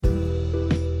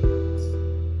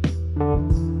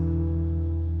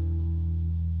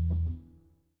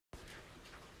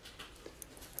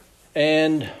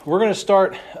And we're going to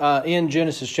start in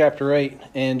Genesis chapter 8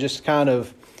 and just kind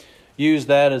of use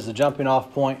that as a jumping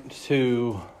off point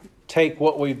to take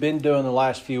what we've been doing the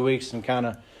last few weeks and kind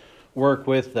of work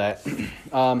with that.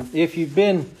 If you've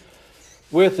been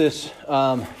with us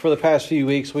for the past few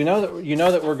weeks, we know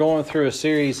that we're going through a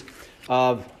series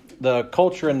of the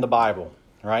culture in the Bible,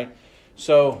 right?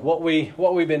 So what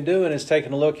we've been doing is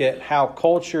taking a look at how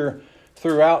culture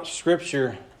throughout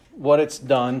Scripture, what it's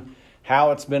done,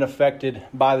 how it's been affected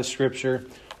by the Scripture,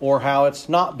 or how it's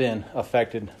not been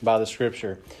affected by the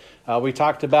Scripture. We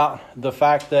talked about the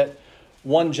fact that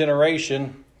one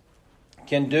generation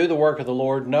can do the work of the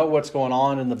Lord, know what's going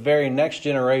on, and the very next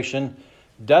generation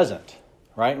doesn't,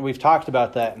 right? And we've talked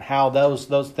about that and how those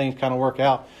things kind of work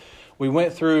out. We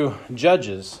went through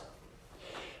Judges,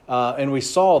 and we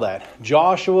saw that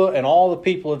Joshua and all the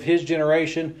people of his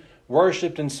generation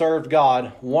worshipped and served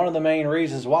God. One of the main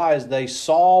reasons why is they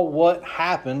saw what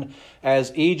happened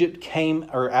as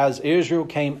Israel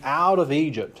came out of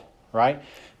Egypt, right?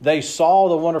 They saw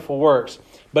the wonderful works,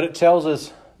 but it tells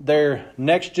us their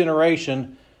next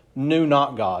generation knew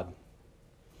not God.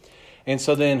 And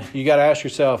so then you got to ask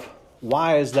yourself,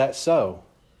 why is that so?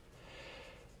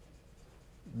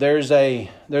 There's an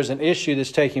issue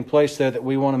that's taking place there that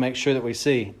we want to make sure that we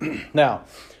see. Now,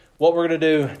 what we're going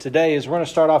to do today is we're going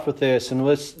to start off with this, and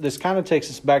this kind of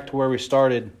takes us back to where we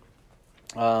started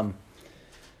a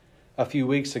few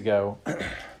weeks ago.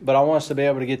 But I want us to be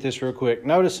able to get this real quick.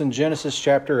 Notice in Genesis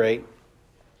chapter 8,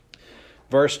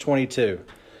 verse 22.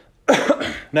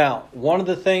 Now, one of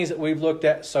the things that we've looked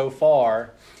at so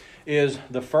far is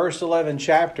the first 11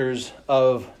 chapters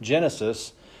of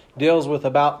Genesis deals with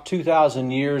about 2,000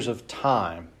 years of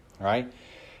time, right?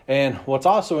 And what's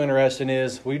also interesting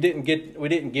is we didn't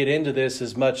get into this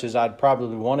as much as I'd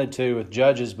probably wanted to with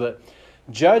Judges, but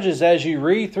Judges, as you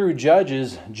read through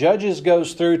Judges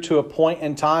goes through to a point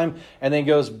in time and then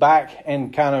goes back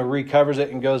and kind of recovers it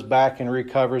and goes back and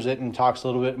recovers it and talks a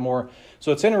little bit more.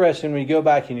 So it's interesting when you go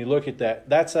back and you look at that.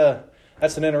 That's an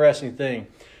interesting thing.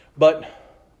 But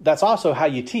that's also how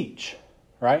you teach,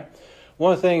 right?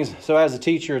 One of the things, so as a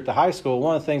teacher at the high school,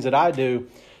 one of the things that I do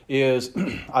is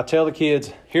I tell the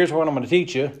kids, here's what I'm going to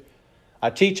teach you. I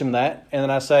teach them that, and then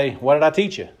I say, what did I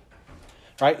teach you?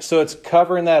 Right? So it's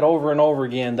covering that over and over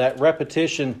again, that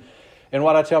repetition. And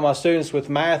what I tell my students with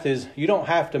math is you don't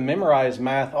have to memorize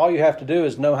math. All you have to do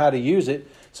is know how to use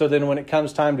it. So then when it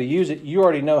comes time to use it, you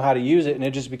already know how to use it, and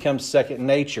it just becomes second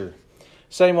nature.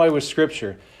 Same way with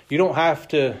Scripture. You don't have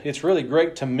to, it's really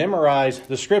great to memorize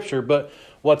the Scripture, but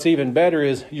what's even better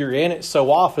is you're in it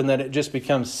so often that it just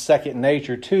becomes second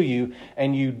nature to you,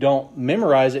 and you don't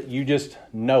memorize it, you just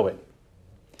know it.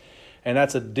 And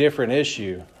that's a different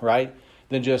issue, right?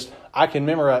 Than just, I can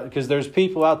memorize, because there's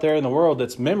people out there in the world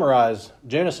that's memorized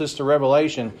Genesis to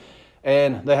Revelation,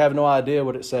 and they have no idea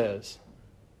what it says.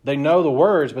 They know the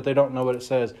words, but they don't know what it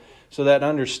says. So that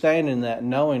understanding, that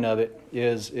knowing of it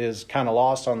is kind of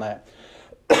lost on that.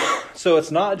 So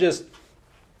it's not just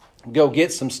go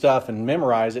get some stuff and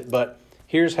memorize it, but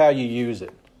here's how you use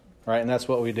it, right? And that's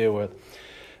what we deal with.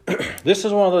 This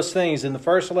is one of those things in the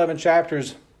first 11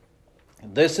 chapters.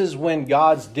 This is when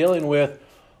God's dealing with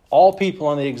all people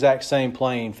on the exact same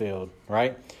playing field,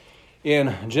 right?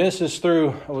 In Genesis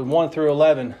 1 through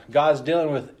 11, God's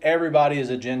dealing with everybody as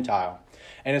a Gentile.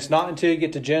 And it's not until you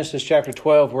get to Genesis chapter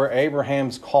 12 where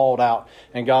Abraham's called out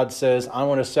and God says, I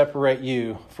want to separate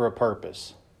you for a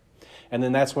purpose. And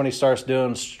then that's when he starts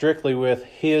doing strictly with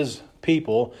his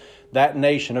people, that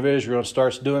nation of Israel, and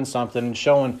starts doing something and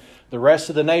showing the rest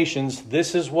of the nations,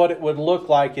 this is what it would look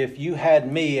like if you had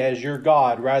me as your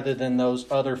God rather than those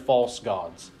other false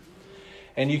gods.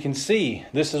 And you can see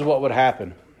this is what would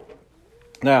happen.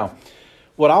 Now,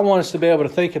 what I want us to be able to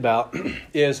think about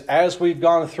is as we've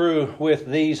gone through with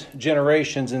these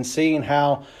generations and seeing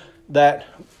how that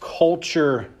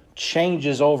culture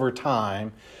changes over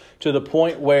time, to the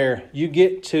point where you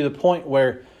get to the point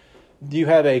where you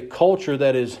have a culture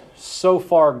that is so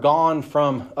far gone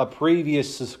from a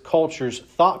previous culture's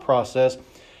thought process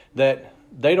that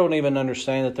they don't even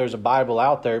understand that there's a Bible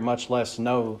out there, much less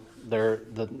know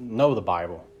the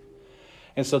Bible.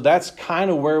 And so that's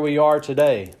kind of where we are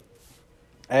today.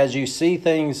 As you see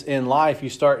things in life, you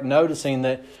start noticing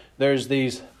that there's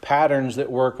these patterns that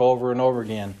work over and over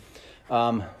again.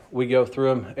 We go through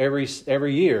them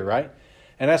every year, right?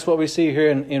 And that's what we see here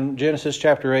in Genesis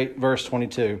chapter 8, verse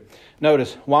 22.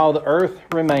 Notice, while the earth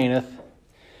remaineth,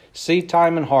 seed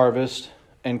time and harvest,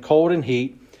 and cold and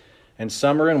heat, and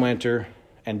summer and winter,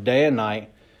 and day and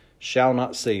night shall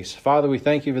not cease. Father, we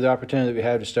thank you for the opportunity that we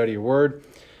have to study your word.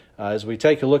 As we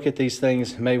take a look at these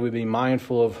things, may we be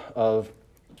mindful of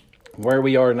where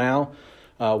we are now,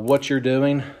 what you're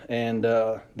doing, and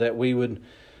that we would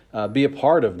be a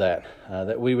part of that,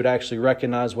 that we would actually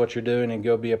recognize what you're doing and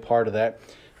go be a part of that,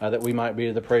 that we might be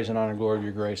to the praise and honor and glory of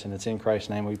your grace. And it's in Christ's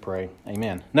name we pray.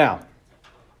 Amen. Now,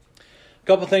 a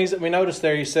couple of things that we notice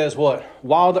there. He says what?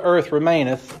 While the earth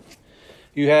remaineth,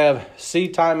 you have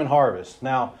seed time and harvest.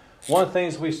 Now, one of the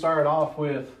things we started off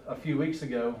with a few weeks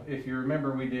ago, if you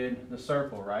remember, we did the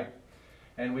circle, right?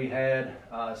 And we had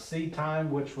seed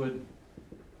time, which would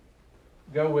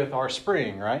go with our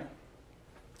spring, right?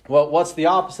 Well, what's the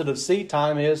opposite of seed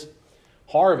time is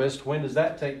harvest. When does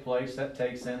that take place? That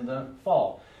takes in the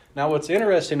fall. Now, what's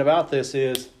interesting about this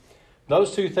is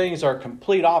those two things are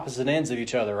complete opposite ends of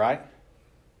each other, right?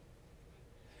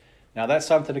 Now, that's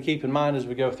something to keep in mind as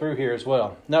we go through here as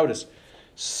well. Notice,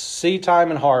 seed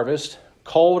time and harvest,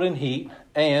 cold and heat,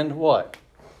 and what?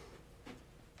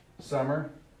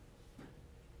 Summer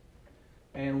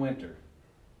and winter.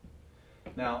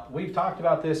 Now, we've talked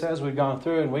about this as we've gone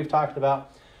through, and we've talked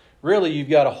about really you've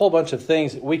got a whole bunch of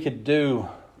things that we could do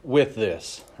with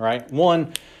this, right?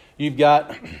 One, you've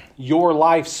got your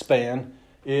lifespan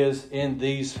is in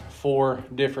these 4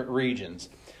 different regions.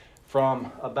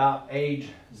 From about age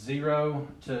 0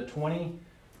 to 20,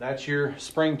 that's your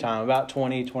springtime, about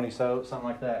 20, so something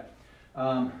like that.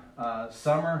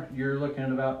 Summer, you're looking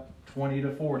at about 20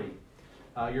 to 40.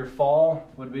 Your fall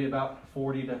would be about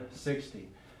 40 to 60.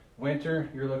 Winter,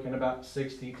 you're looking about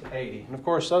 60 to 80. And of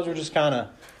course, those are just kind of,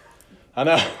 I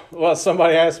know, well,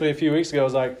 somebody asked me a few weeks ago, I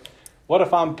was like, what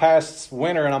if I'm past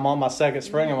winter and I'm on my second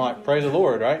spring? I'm like, praise the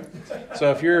Lord, right?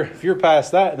 So if you're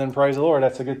past that, then praise the Lord.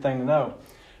 That's a good thing to know.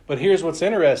 But here's what's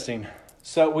interesting.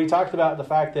 So we talked about the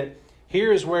fact that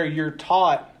here's where you're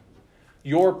taught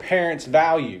your parents'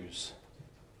 values,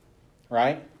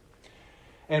 right?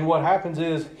 And what happens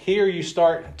is here you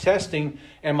start testing,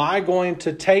 am I going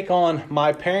to take on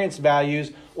my parents'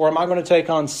 values or am I going to take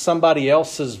on somebody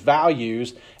else's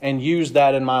values and use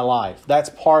that in my life? That's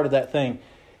part of that thing.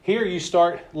 Here you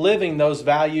start living those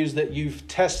values that you've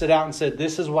tested out and said,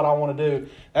 this is what I want to do.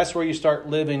 That's where you start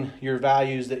living your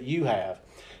values that you have.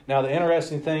 Now, the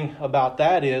interesting thing about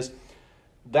that is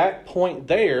that point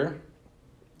there,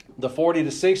 the 40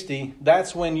 to 60,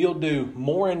 that's when you'll do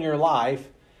more in your life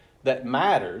that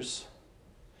matters.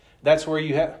 That's where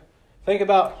you have, think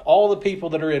about all the people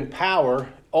that are in power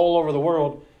all over the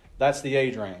world. That's the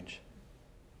age range.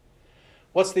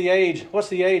 What's the age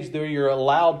that you're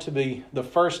allowed to be, the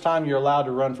first time you're allowed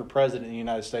to run for president in the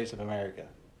United States of America?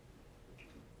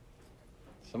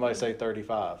 Somebody say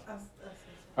 35.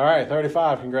 All right,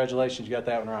 35. Congratulations, you got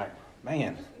that one right.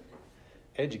 Man,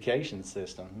 education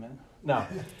system, man. No,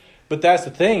 but that's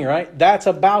the thing, right? That's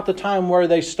about the time where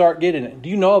they start getting it. Do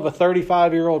you know of a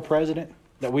 35-year-old president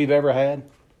that we've ever had?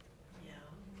 Yeah.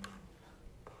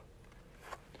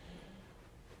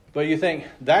 But you think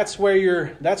that's where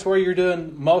you're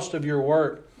doing most of your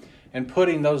work and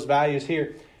putting those values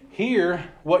here. Here,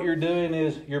 what you're doing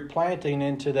is you're planting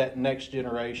into that next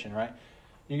generation, right?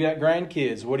 You got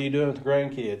grandkids. What are you doing with the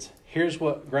grandkids? Here's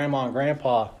what grandma and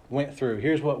grandpa went through.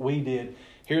 Here's what we did.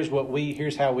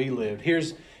 Here's how we lived.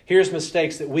 Here's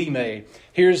mistakes that we made.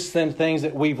 Here's some things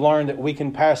that we've learned that we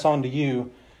can pass on to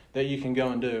you that you can go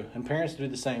and do. And parents do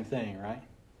the same thing, right?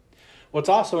 What's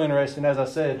also interesting, as I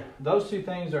said, those two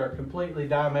things are completely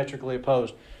diametrically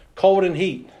opposed. Cold and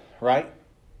heat, right?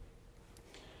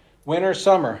 Winter,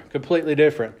 summer, completely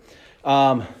different.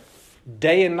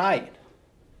 Day and night,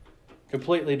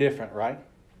 completely different, right?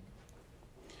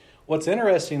 What's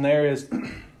interesting there is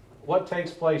what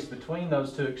takes place between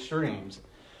those two extremes.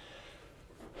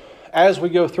 As we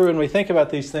go through and we think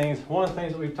about these things, one of the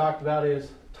things that we've talked about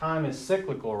is time is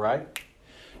cyclical, right?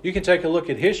 You can take a look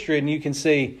at history and you can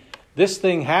see this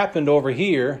thing happened over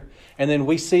here, and then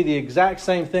we see the exact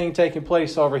same thing taking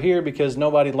place over here because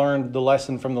nobody learned the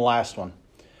lesson from the last one.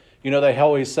 You know, they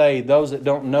always say those that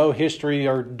don't know history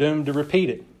are doomed to repeat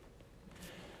it.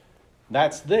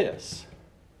 That's this.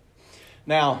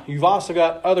 Now, you've also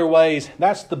got other ways.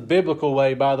 That's the biblical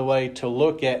way, by the way, to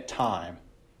look at time.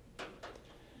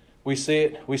 We see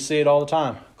it all the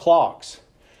time. Clocks.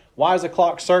 Why is a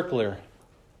clock circular?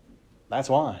 That's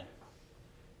why.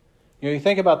 You know, you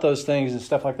think about those things and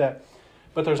stuff like that.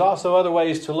 But there's also other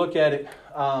ways to look at it.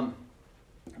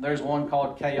 There's one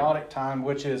called chaotic time,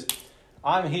 which is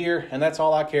I'm here and that's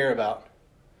all I care about.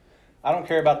 I don't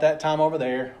care about that time over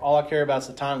there. All I care about is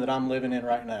the time that I'm living in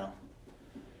right now.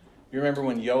 You remember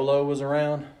when YOLO was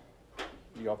around?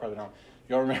 Y'all probably don't.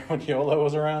 Y'all remember when YOLO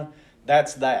was around?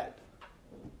 That's that.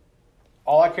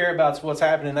 All I care about is what's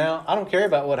happening now. I don't care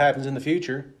about what happens in the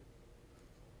future.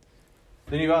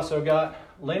 Then you've also got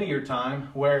linear time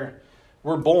where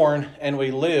we're born and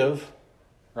we live,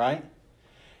 right?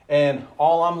 And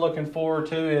all I'm looking forward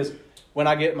to is when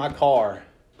I get my car,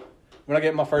 when I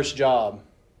get my first job,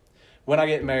 when I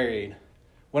get married,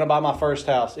 when I buy my first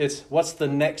house. It's what's the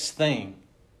next thing,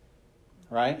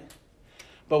 right?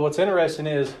 But what's interesting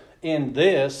is in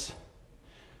this,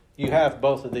 you have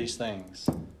both of these things.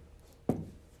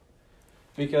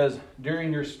 Because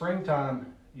during your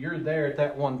springtime, you're there at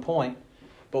that one point.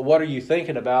 But what are you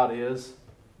thinking about is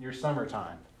your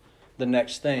summertime, the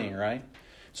next thing, right?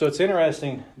 So it's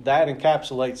interesting, that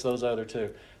encapsulates those other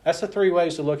two. That's the three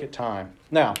ways to look at time.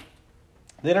 Now,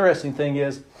 the interesting thing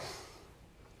is,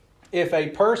 if a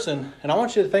person, and I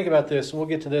want you to think about this, and we'll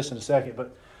get to this in a second,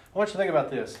 but I want you to think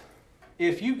about this.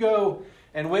 If you go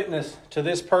and witness to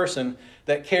this person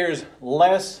that cares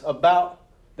less about,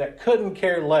 that couldn't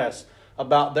care less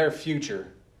about their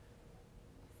future,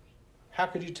 how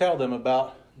could you tell them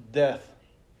about death,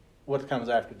 what comes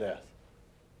after death?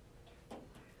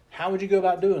 How would you go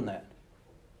about doing that?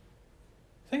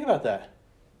 Think about that.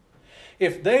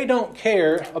 If they don't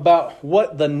care about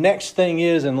what the next thing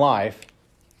is in life,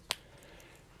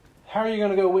 how are you going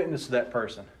to go witness to that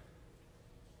person?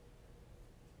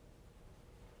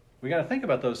 We got to think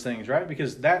about those things, right?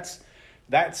 Because that's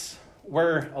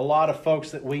where a lot of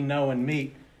folks that we know and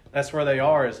meet, that's where they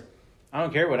are, is I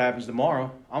don't care what happens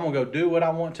tomorrow. I'm going to go do what I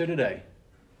want to today.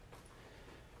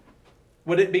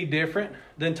 Would it be different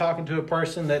than talking to a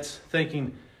person that's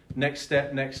thinking next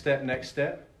step, next step, next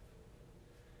step?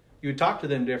 You would talk to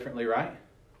them differently, right?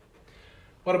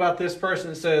 What about this person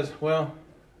that says, well,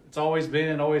 it's always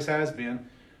been, always has been?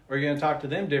 Or are you going to talk to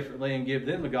them differently and give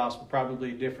them the gospel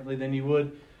probably differently than you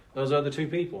would those other two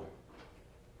people?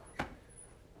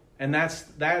 And that's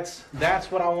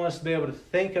what I want us to be able to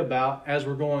think about as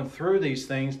we're going through these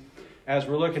things, as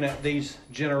we're looking at these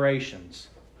generations,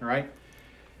 all right?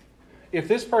 If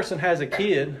this person has a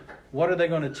kid, what are they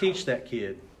going to teach that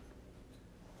kid?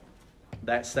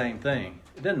 That same thing.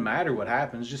 It doesn't matter what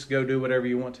happens. Just go do whatever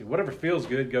you want to. Whatever feels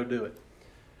good, go do it.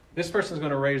 This person's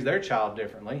going to raise their child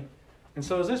differently, and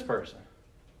so is this person.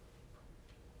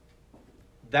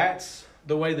 That's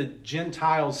the way the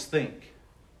Gentiles think.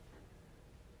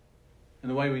 And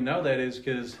the way we know that is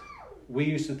because we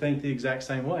used to think the exact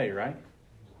same way, right?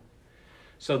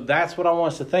 So that's what I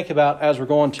want us to think about as we're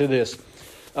going to this.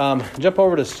 Jump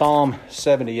over to Psalm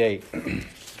 78.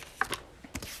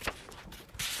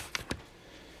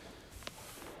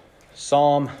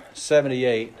 Psalm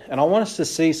 78. And I want us to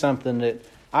see something that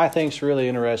I think is really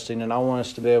interesting, and I want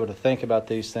us to be able to think about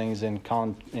these things in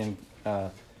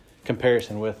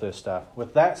comparison with this stuff.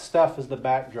 With that stuff as the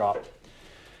backdrop,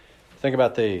 think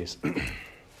about these.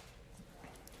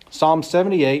 Psalm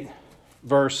 78,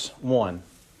 verse 1.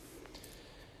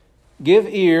 Give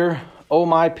ear, O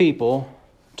my people,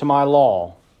 to my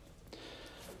law.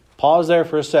 Pause there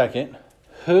for a second.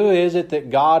 Who is it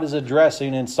that God is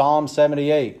addressing in Psalm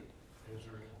 78?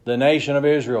 Israel. The nation of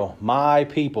Israel, my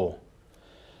people.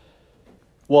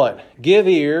 What? Give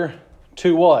ear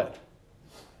to what?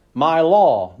 My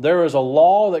law. There is a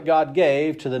law that God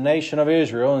gave to the nation of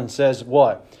Israel and says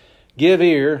what? Give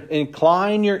ear,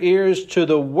 incline your ears to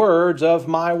the words of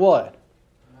my what?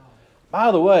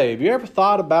 By the way, have you ever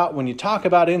thought about when you talk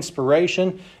about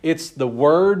inspiration, it's the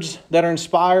words that are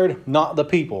inspired, not the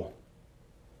people?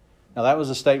 Now that was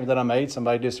a statement that I made,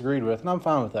 somebody disagreed with, and I'm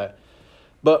fine with that.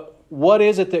 But what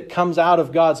is it that comes out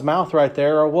of God's mouth right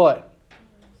there, or what?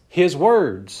 His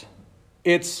words.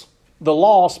 It's the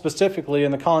law specifically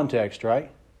in the context, right?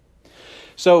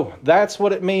 So that's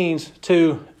what it means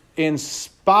to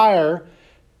inspire.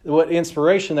 What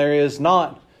inspiration there is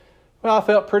not, well, I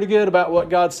felt pretty good about what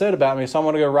God said about me, so I'm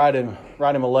going to go write him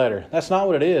a letter. That's not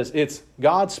what it is. It's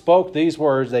God spoke these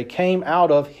words. They came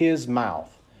out of His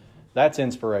mouth. That's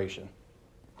inspiration.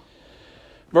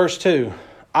 Verse 2,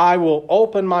 I will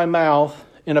open my mouth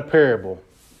in a parable.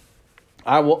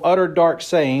 I will utter dark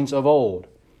sayings of old,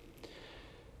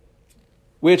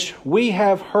 which we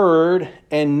have heard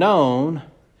and known,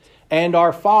 and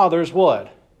our fathers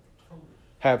what?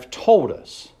 Have told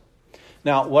us.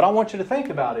 Now, what I want you to think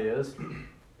about is,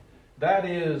 that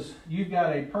is, you've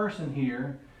got a person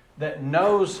here that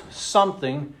knows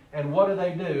something, and what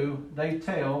do? They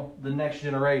tell the next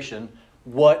generation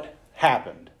what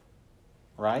happened,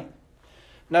 right?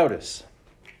 Notice,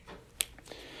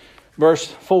 verse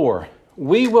 4,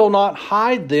 we will not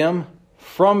hide them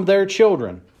from their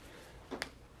children.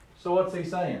 So what's he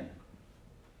saying?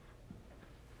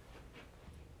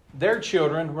 Their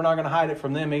children, we're not going to hide it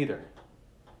from them either.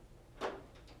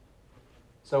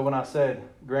 So when I said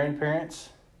grandparents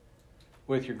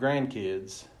with your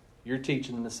grandkids, you're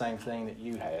teaching them the same thing that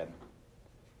you had.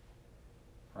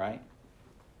 Right?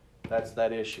 That's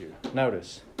that issue.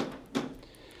 Notice.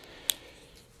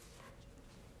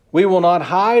 We will not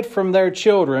hide from their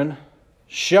children,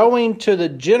 showing to the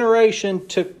generation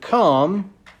to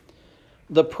come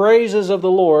the praises of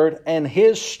the Lord and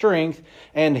His strength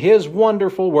and His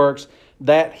wonderful works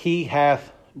that He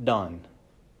hath done.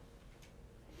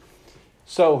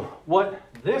 So what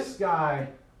this guy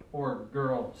or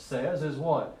girl says is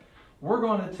what? We're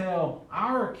going to tell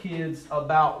our kids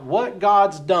about what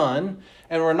God's done,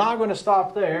 and we're not going to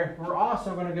stop there. We're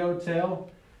also going to go tell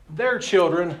their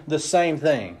children the same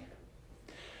thing.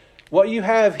 What you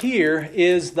have here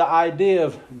is the idea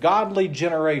of godly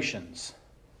generations.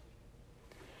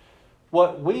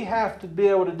 What we have to be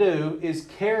able to do is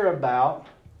care about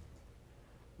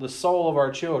the soul of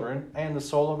our children and the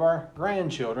soul of our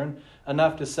grandchildren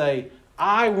enough to say,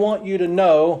 I want you to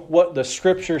know what the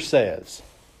Scripture says.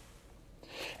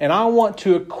 And I want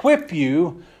to equip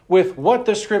you with what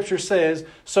the Scripture says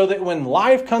so that when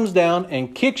life comes down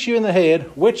and kicks you in the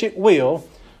head, which it will,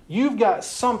 you've got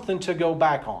something to go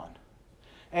back on.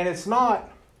 And it's not,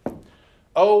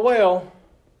 oh, well,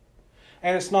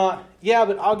 and it's not, yeah,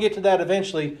 but I'll get to that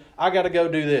eventually. I got to go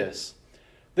do this.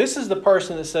 This is the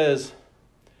person that says,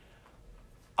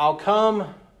 I'll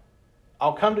come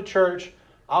to church.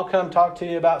 I'll come talk to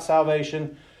you about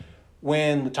salvation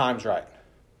when the time's right.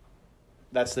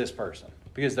 That's this person,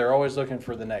 because they're always looking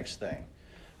for the next thing,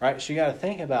 right? So you got to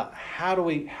think about how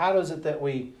does it that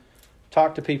we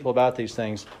talk to people about these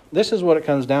things? This is what it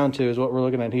comes down to, is what we're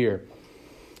looking at here.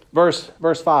 Verse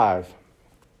 5.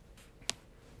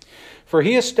 For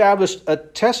He established a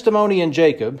testimony in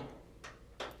Jacob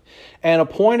and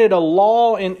appointed a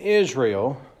law in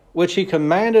Israel, which He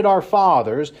commanded our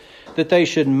fathers, that they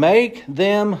should make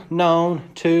them known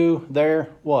to their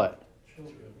what?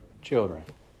 Children.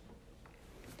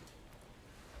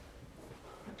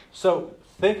 So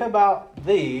think about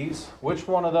these. Which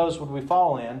one of those would we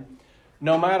fall in?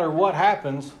 No matter what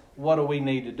happens, what do we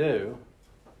need to do?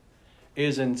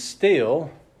 Is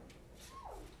instill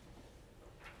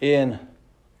in,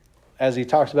 as he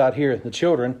talks about here, the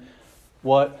children,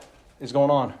 what is going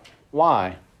on.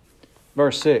 Why?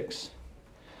 Verse 6.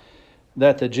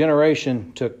 That the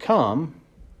generation to come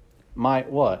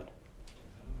might what?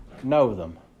 Know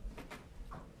them.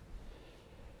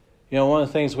 You know, one of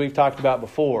the things we've talked about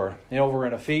before, over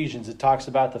in Ephesians, it talks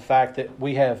about the fact that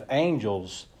we have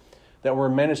angels that we're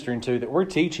ministering to, that we're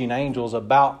teaching angels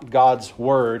about God's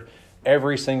Word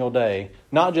every single day.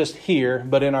 Not just here,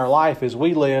 but in our life as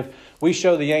we live, we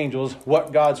show the angels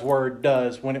what God's Word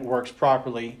does when it works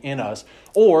properly in us,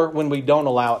 or when we don't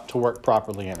allow it to work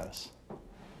properly in us.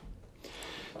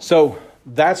 So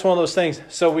that's one of those things.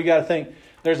 So we got to think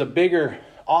there's a bigger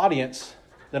audience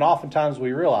than oftentimes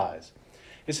we realize.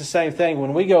 It's the same thing.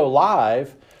 When we go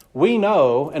live, we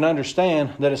know and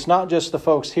understand that it's not just the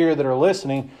folks here that are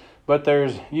listening, but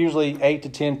there's usually 8 to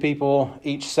 10 people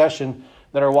each session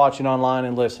that are watching online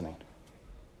and listening.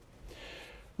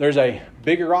 There's a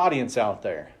bigger audience out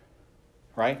there,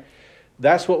 right?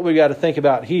 That's what we got to think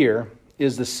about here,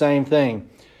 is the same thing.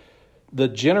 The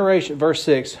generation, verse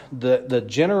 6, the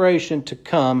generation to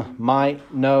come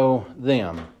might know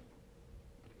them.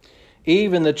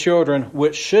 Even the children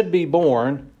which should be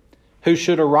born, who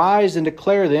should arise and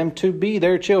declare them to be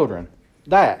their children,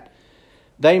 that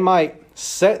they might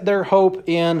set their hope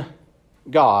in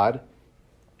God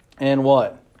and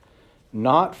what?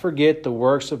 Not forget the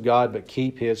works of God, but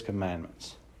keep His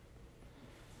commandments.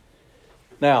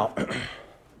 Now,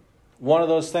 one of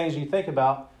those things you think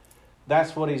about,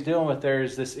 that's what he's dealing with there,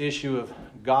 is this issue of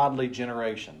godly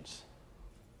generations.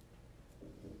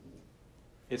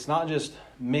 It's not just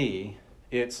me.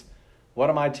 It's, what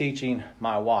am I teaching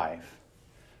my wife?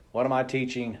 What am I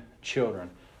teaching children?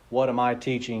 What am I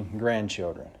teaching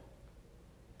grandchildren?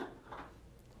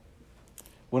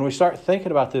 When we start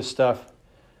thinking about this stuff,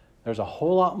 there's a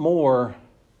whole lot more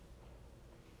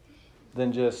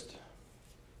than just,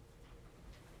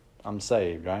 I'm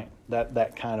saved, right?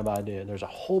 That kind of idea. There's a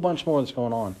whole bunch more that's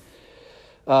going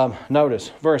on. Notice,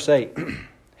 verse 8.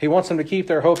 He wants them to keep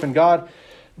their hope in God.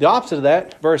 The opposite of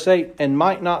that, verse 8, and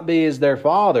might not be as their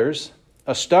fathers,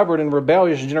 a stubborn and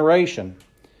rebellious generation,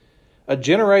 a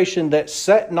generation that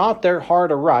set not their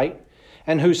heart aright,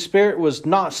 and whose spirit was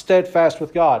not steadfast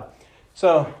with God.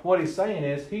 So what he's saying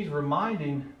is, he's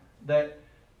reminding that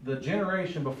the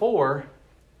generation before,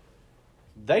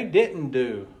 they didn't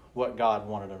do what God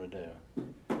wanted them to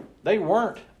do. They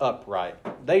weren't upright.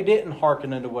 They didn't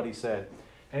hearken unto what He said.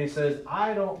 And He says,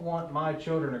 I don't want my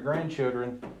children or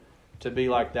grandchildren to be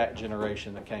like that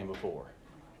generation that came before.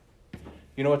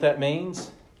 You know what that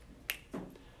means?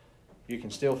 You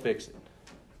can still fix it.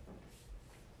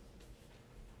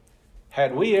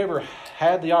 Had we ever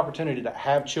had the opportunity to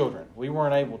have children, we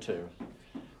weren't able to.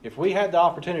 If we had the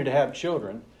opportunity to have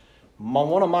children,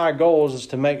 one of my goals is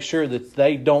to make sure that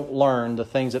they don't learn the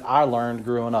things that I learned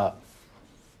growing up.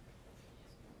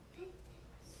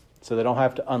 So they don't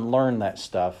have to unlearn that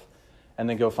stuff and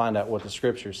then go find out what the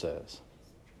Scripture says.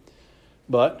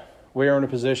 But we are in a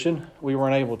position we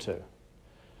weren't able to.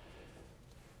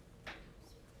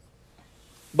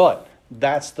 But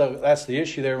that's the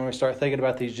issue there when we start thinking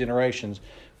about these generations.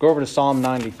 Go over to Psalm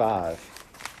 95.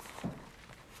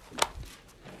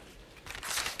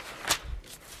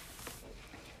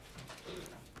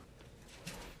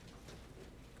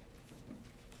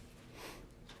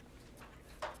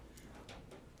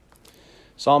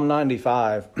 Psalm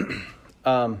 95.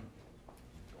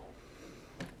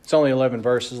 It's only 11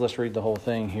 verses. Let's read the whole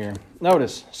thing here.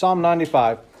 Notice, Psalm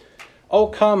 95. Oh,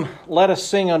 come, let us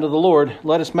sing unto the Lord.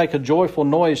 Let us make a joyful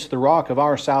noise to the rock of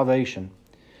our salvation.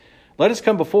 Let us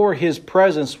come before his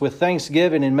presence with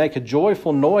thanksgiving and make a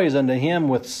joyful noise unto him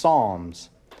with psalms.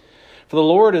 For the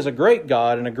Lord is a great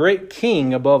God and a great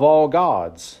King above all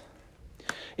gods.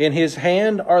 In his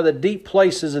hand are the deep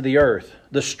places of the earth.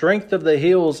 The strength of the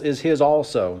hills is his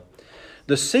also.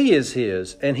 The sea is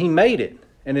his, and he made it,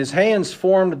 and his hands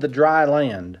formed the dry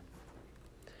land.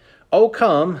 O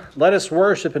come, let us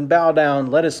worship and bow down.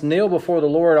 Let us kneel before the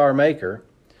Lord our Maker.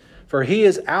 For he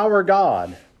is our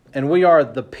God, and we are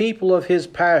the people of his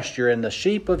pasture and the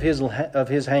sheep of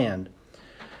his hand.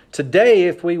 Today,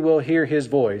 if we will hear his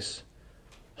voice,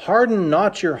 harden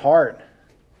not your heart,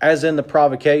 as in the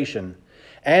provocation,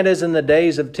 and as in the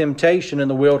days of temptation in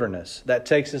the wilderness. That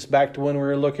takes us back to when we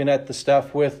were looking at the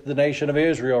stuff with the nation of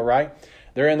Israel, right?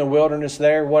 They're in the wilderness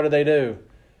there. What do?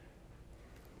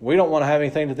 We don't want to have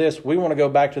anything to this. We want to go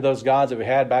back to those gods that we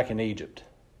had back in Egypt.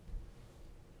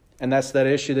 And that's that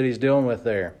issue that he's dealing with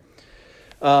there.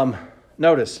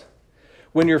 Notice,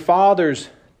 when your fathers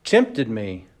tempted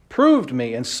me, proved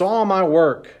me, and saw my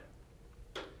work,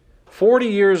 40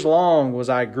 years long was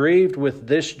I grieved with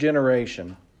this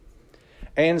generation,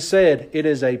 and said, it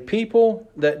is a people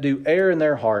that do err in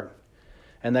their heart,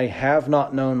 and they have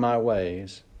not known my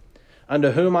ways,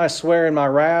 unto whom I swear in my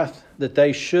wrath that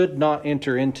they should not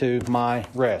enter into my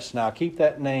rest. Now, keep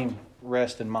that name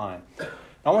rest in mind.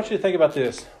 I want you to think about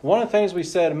this. One of the things we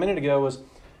said a minute ago was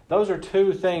those are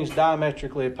two things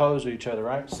diametrically opposed to each other,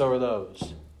 right? So are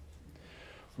those.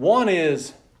 One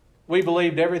is we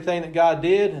believed everything that God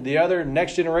did. The other,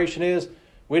 next generation, is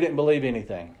we didn't believe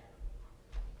anything.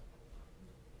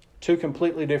 Two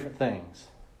completely different things.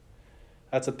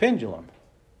 That's a pendulum.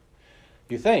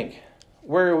 You think,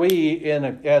 where are we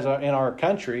in our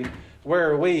country? Where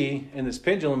are we in this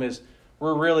pendulum? Is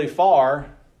we're really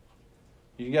far.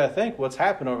 You got to think what's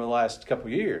happened over the last couple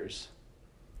of years.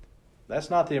 That's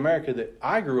not the America that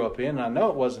I grew up in. And I know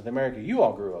it wasn't the America you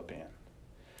all grew up in.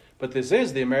 But this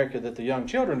is the America that the young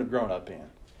children have grown up in.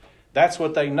 That's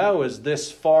what they know is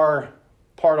this far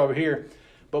part over here.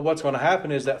 But what's going to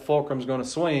happen is that fulcrum's going to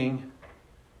swing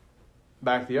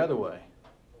back the other way.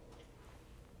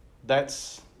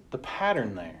 That's the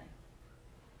pattern there.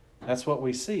 That's what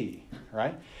we see,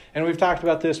 right? And we've talked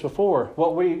about this before.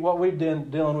 What we've been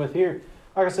dealing with here,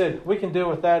 like I said, we can deal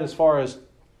with that as far as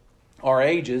our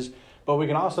ages, but we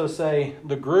can also say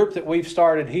the group that we've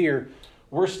started here,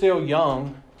 we're still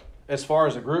young as far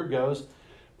as the group goes.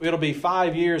 It'll be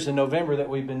 5 years in November that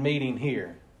we've been meeting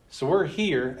here. So we're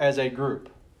here as a group.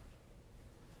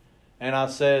 And I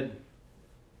said,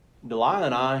 Delilah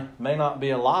and I may not be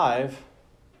alive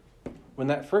when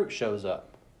that fruit shows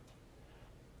up.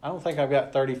 I don't think I've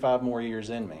got 35 more years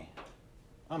in me.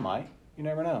 I might. You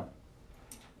never know.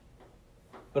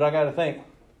 But I got to think,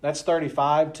 that's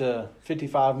 35 to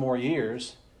 55 more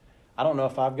years. I don't know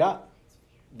if I've got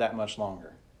that much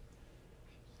longer.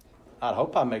 I'd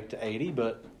hope I make to 80,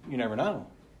 but you never know,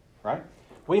 right?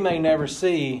 We may never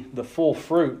see the full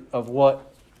fruit of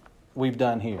what we've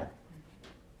done here.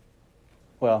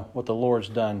 Well, what the Lord's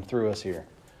done through us here.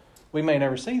 We may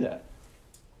never see that.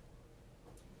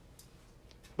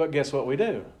 But guess what we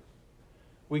do?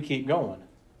 We keep going,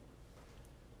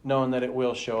 knowing that it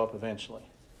will show up eventually,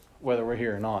 whether we're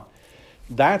here or not.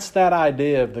 That's that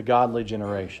idea of the godly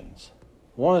generations.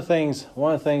 One of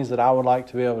the things that I would like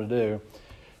to be able to do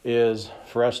is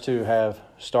for us to have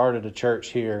started a church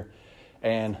here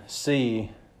and see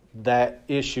that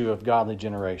issue of godly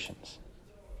generations.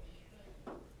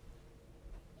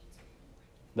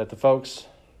 That the folks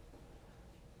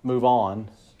move on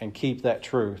and keep that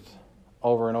truth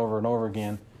over and over and over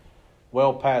again,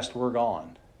 well past we're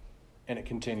gone, and it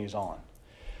continues on.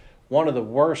 One of the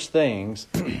worst things,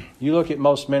 you look at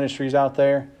most ministries out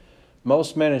there,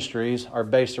 Most ministries are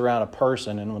based around a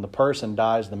person, and when the person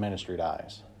dies, the ministry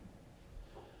dies.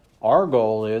 Our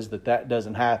goal is that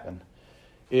doesn't happen.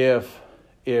 If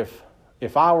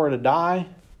I were to die,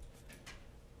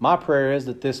 my prayer is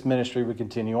that this ministry would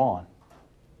continue on.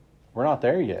 We're not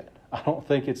there yet. I don't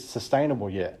think it's sustainable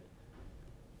yet.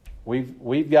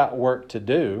 We've got work to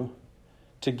do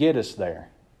to get us there.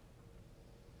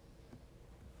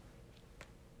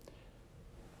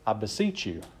 I beseech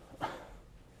you,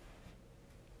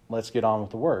 let's get on with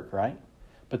the work, right?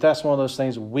 But that's one of those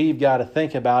things we've got to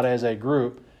think about as a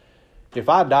group. If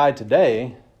I died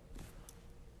today,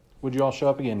 would you all show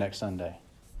up again next Sunday?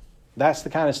 That's the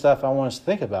kind of stuff I want us to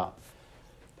think about.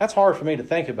 That's hard for me to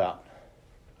think about.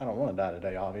 I don't want to die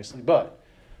today, obviously, but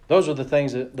those are the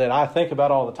things that I think about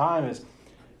all the time is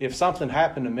if something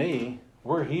happened to me,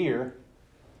 we're here.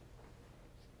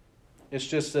 It's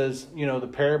just as, the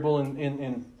parable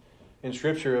in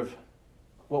Scripture of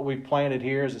what we've planted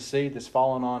here is a seed that's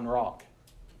fallen on rock.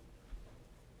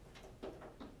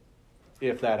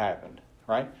 If that happened,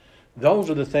 right? Those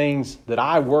are the things that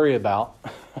I worry about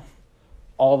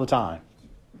all the time.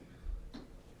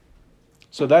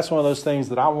 So that's one of those things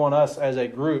that I want us as a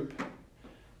group.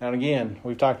 And again,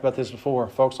 we've talked about this before.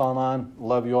 Folks online,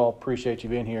 love you all, appreciate you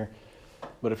being here.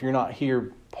 But if you're not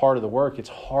here part of the work, it's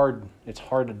hard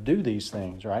to do these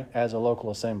things, right? As a local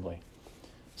assembly.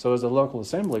 So as a local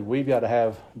assembly, we've got to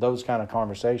have those kind of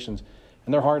conversations.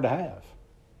 And they're hard to have.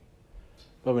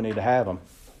 But we need to have them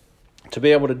to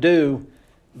be able to do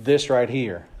this right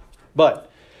here. But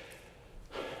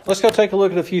let's go take a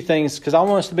look at a few things because I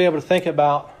want us to be able to think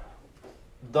about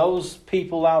those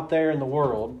people out there in the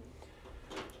world.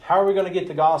 How are we going to get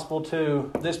the gospel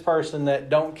to this person that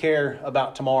don't care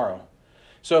about tomorrow?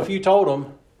 So if you told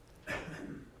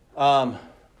them,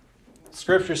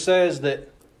 Scripture says that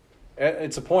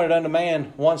it's appointed unto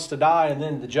man once to die and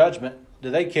then the judgment, do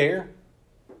they care?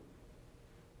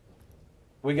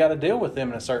 We got to deal with them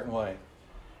in a certain way.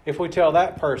 If we tell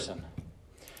that person,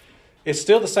 it's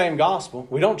still the same gospel.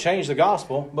 We don't change the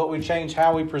gospel, but we change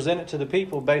how we present it to the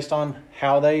people based on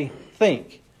how they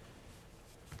think.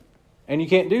 And you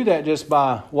can't do that just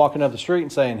by walking up the street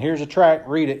and saying, here's a tract,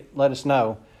 read it, let us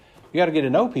know. You got to get to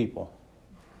know people.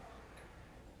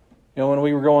 When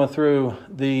we were going through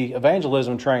the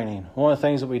evangelism training, one of the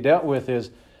things that we dealt with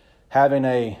is having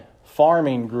a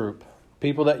farming group,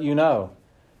 people that you know,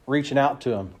 reaching out to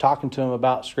them, talking to them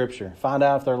about Scripture, find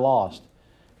out if they're lost.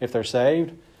 If they're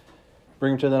saved,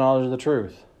 bring them to the knowledge of the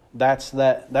truth. That's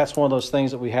one of those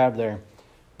things that we have there.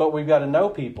 But we've got to know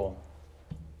people.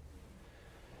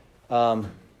 And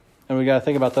we've got to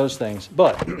think about those things.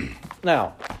 But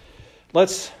now,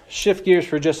 let's shift gears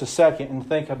for just a second and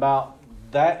think about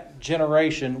that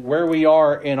generation, where we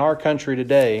are in our country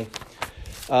today.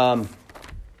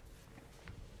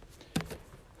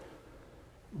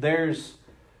 There's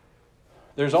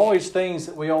always things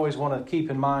that we always want to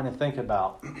keep in mind and think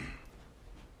about.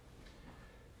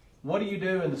 What do you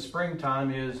do in the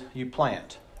springtime is you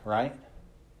plant, right?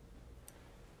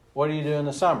 What do you do in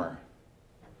the summer?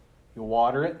 You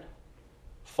water it.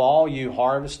 Fall, you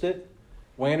harvest it.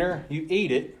 Winter, you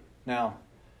eat it. Now,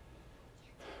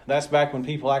 that's back when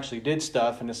people actually did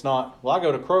stuff, and it's not, I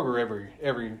go to Kroger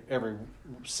every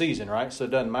season, right? So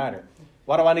it doesn't matter.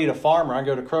 Why do I need a farmer? I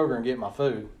go to Kroger and get my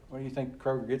food. Where do you think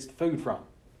Kroger gets the food from?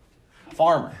 A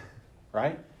farmer,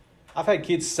 right? I've had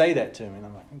kids say that to me, and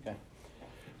I'm like, okay.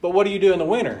 But what do you do in the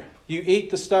winter? You eat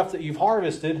the stuff that you've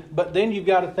harvested, but then you've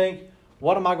got to think,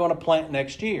 what am I going to plant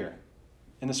next year?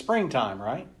 In the springtime,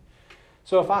 right?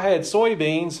 So if I had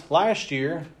soybeans last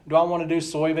year, do I want to do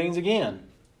soybeans again?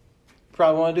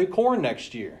 Probably want to do corn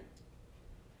next year.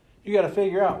 You got to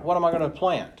figure out, what am I going to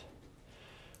plant?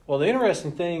 Well, the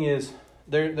interesting thing is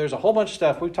there's a whole bunch of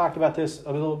stuff. We've talked about this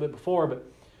a little bit before, but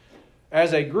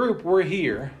as a group, we're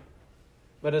here.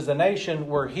 But as a nation,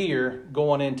 we're here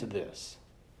going into this.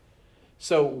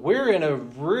 So we're in a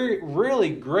really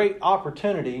great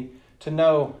opportunity to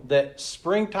know that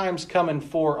springtime's coming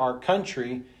for our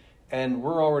country, and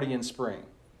we're already in spring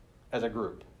as a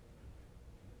group.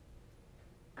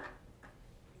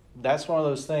 That's one of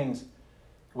those things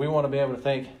we want to be able to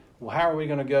think, well, how are we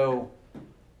going to go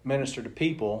minister to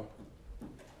people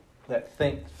that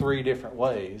think three different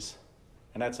ways?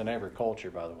 And that's in every culture,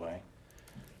 by the way.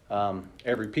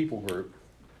 Every people group,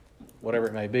 whatever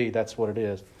it may be, that's what it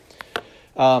is.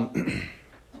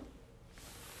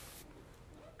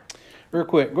 Real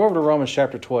quick, go over to Romans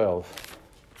chapter 12.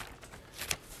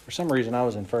 For some reason, I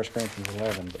was in 1 Corinthians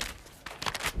 11. But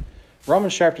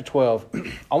Romans chapter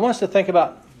 12. I want us to think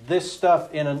about this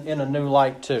stuff in a new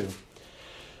light too.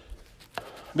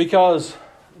 Because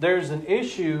there's an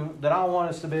issue that I want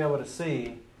us to be able to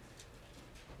see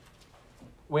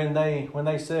when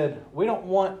they said, we don't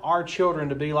want our children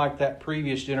to be like that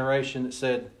previous generation that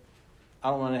said,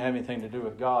 I don't want to have anything to do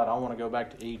with God. I want to go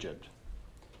back to Egypt.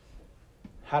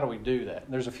 How do we do that?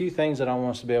 There's a few things that I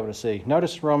want us to be able to see.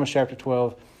 Notice Romans chapter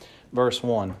 12, verse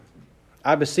 1.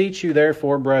 I beseech you,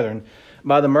 therefore, brethren,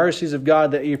 by the mercies of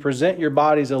God, that you present your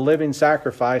bodies a living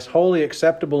sacrifice, wholly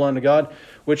acceptable unto God,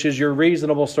 which is your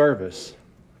reasonable service.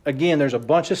 Again, there's a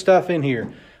bunch of stuff in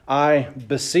here. I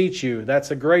beseech you.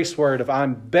 That's a grace word of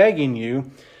I'm begging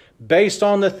you. Based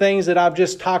on the things that I've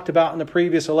just talked about in the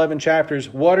previous 11 chapters,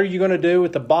 what are you going to do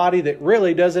with the body that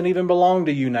really doesn't even belong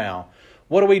to you now?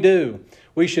 What do?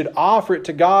 We should offer it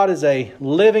to God as a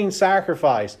living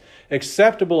sacrifice,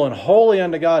 acceptable and holy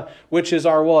unto God, which is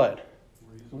our what?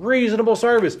 Reasonable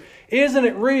service. Isn't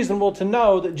it reasonable to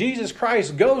know that Jesus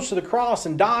Christ goes to the cross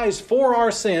and dies for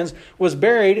our sins, was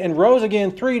buried, and rose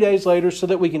again 3 days later so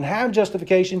that we can have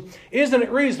justification? Isn't it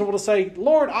reasonable to say,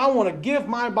 Lord, I want to give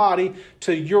my body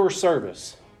to your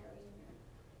service?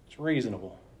 It's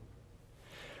reasonable.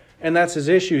 And that's his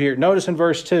issue here. Notice in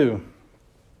verse 2.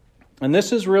 And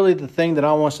this is really the thing that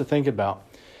I want us to think about.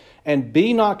 And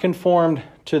be not conformed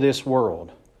to this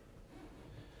world,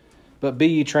 but be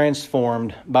ye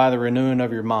transformed by the renewing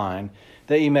of your mind,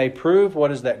 that ye may prove what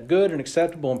is that good and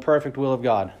acceptable and perfect will of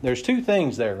God. There's two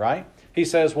things there, right? He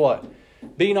says what?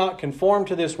 Be not conformed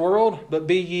to this world, but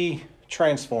be ye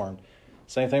transformed.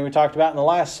 Same thing we talked about in the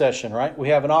last session, right? We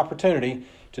have an opportunity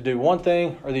to do one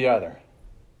thing or the other.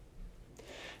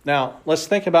 Now, let's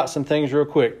think about some things real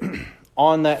quick.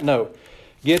 On that note,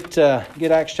 get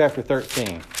Acts chapter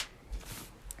 13.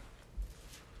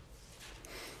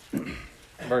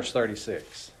 Verse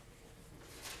 36.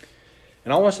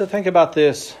 And I want us to think about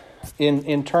this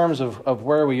in terms of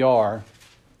where we are.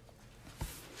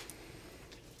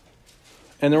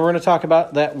 And then we're going to talk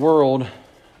about that world.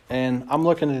 And I'm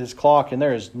looking at this clock, and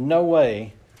there is no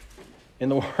way in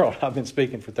the world I've been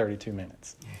speaking for 32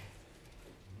 minutes.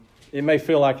 It may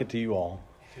feel like it to you all.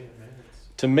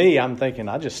 To me, I'm thinking,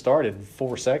 I just started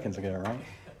 4 seconds ago, right?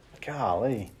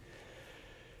 Golly.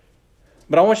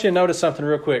 But I want you to notice something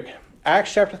real quick.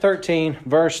 Acts chapter 13,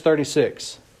 verse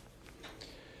 36.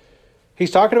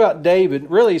 He's talking about David.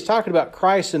 Really, he's talking about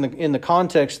Christ in the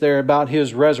context there about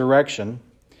his resurrection.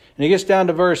 And he gets down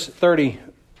to verse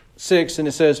 36, and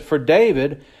it says, For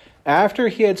David, after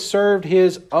he had served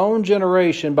his own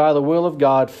generation by the will of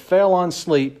God, fell on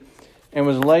sleep and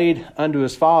was laid unto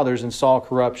his fathers and saw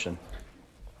corruption.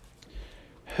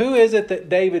 Who is it that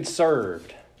David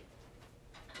served?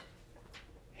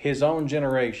 His own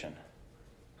generation.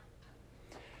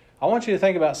 I want you to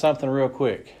think about something real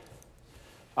quick.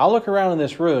 I look around in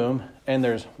this room, and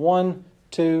there's 1,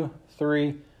 2,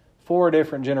 3, 4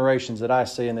 different generations that I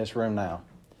see in this room now.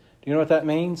 Do you know what that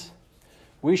means?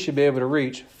 We should be able to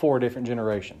reach 4 different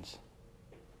generations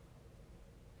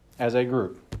as a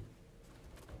group.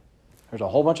 There's a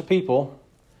whole bunch of people.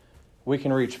 We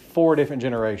can reach 4 different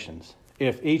generations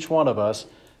if each one of us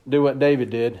do what David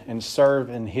did and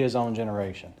serve in his own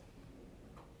generation.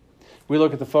 We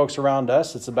look at the folks around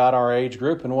us, it's about our age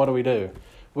group, and what do?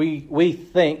 We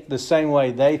think the same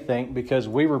way they think because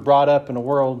we were brought up in a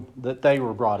world that they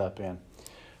were brought up in.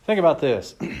 Think about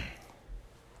this.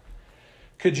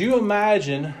 Could you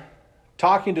imagine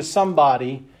talking to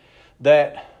somebody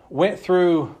that went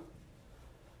through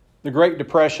the Great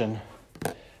Depression,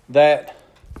 that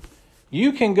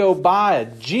you can go buy a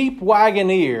Jeep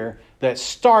Wagoneer that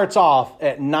starts off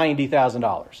at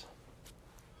 $90,000?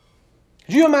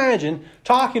 Could you imagine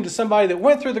talking to somebody that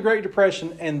went through the Great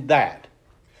Depression and that?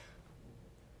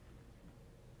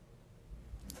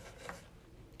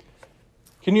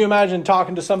 Can you imagine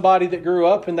talking to somebody that grew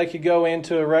up and they could go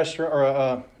into a restaurant,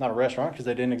 or not a restaurant because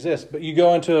they didn't exist, but you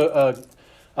go into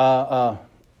a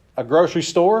grocery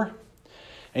store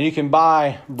and you can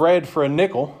buy bread for a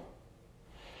nickel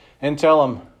and tell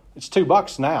them it's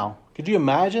 $2 now. Could you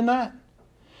imagine that?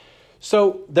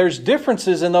 So there's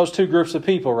differences in those two groups of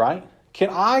people, right? Can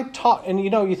I talk? And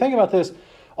you think about this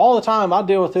all the time. I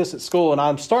deal with this at school, and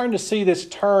I'm starting to see this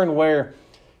turn where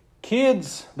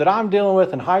kids that I'm dealing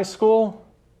with in high school,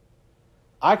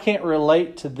 I can't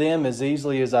relate to them as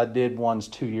easily as I did ones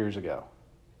 2 years ago.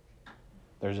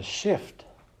 There's a shift.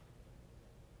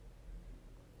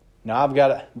 Now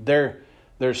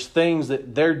there's things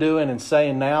that they're doing and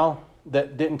saying now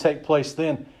that didn't take place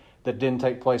then, that didn't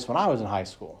take place when I was in high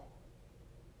school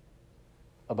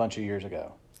a bunch of years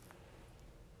ago.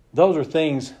 Those are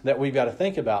things that we've got to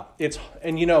think about.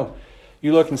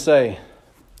 You look and say,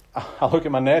 I look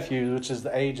at my nephew, which is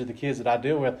the age of the kids that I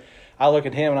deal with. I look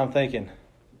at him and I'm thinking,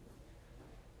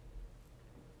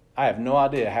 I have no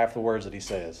idea half the words that he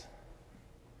says.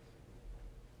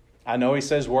 I know he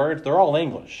says words. They're all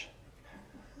English.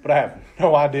 But I have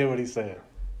no idea what he said.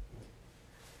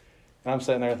 And I'm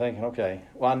sitting there thinking, okay,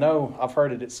 well, I know I've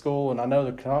heard it at school and I know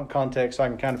the context, so I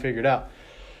can kind of figure it out.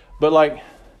 But like,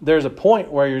 there's a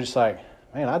point where you're just like,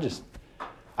 man,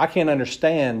 I can't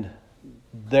understand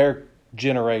their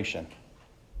generation.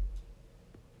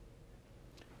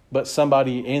 But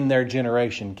somebody in their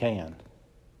generation can.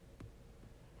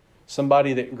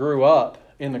 Somebody that grew up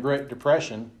in the Great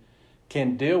Depression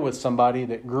can deal with somebody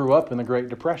that grew up in the Great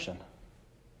Depression.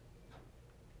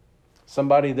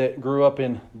 Somebody that grew up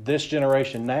in this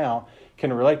generation now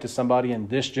can relate to somebody in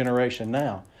this generation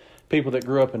now. People that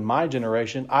grew up in my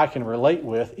generation, I can relate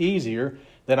with easier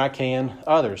than I can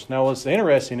others. Now, what's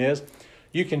interesting is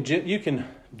you can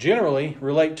generally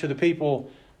relate to the people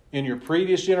in your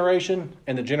previous generation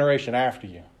and the generation after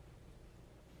you.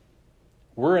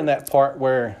 We're in that part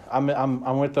where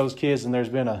I'm with those kids and there's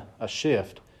been a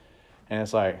shift. And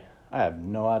it's like, I have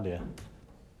no idea.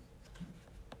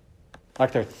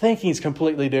 Like their thinking is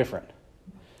completely different.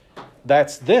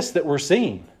 That's this that we're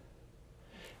seeing.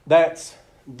 That's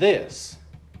this.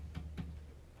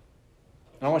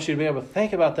 And I want you to be able to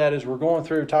think about that as we're going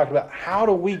through talking about how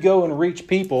do we go and reach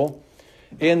people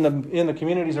in the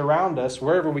communities around us,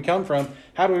 wherever we come from.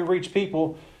 How do we reach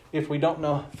people if we don't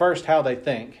know first how they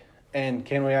think? And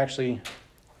can we actually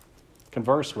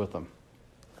converse with them?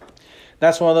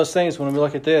 That's one of those things when we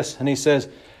look at this. And he says,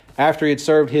 after he had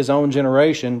served his own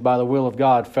generation by the will of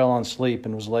God, fell on sleep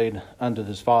and was laid unto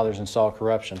his fathers and saw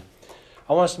corruption.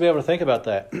 I want us to be able to think about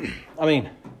that. I mean,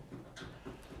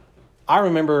 I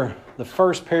remember the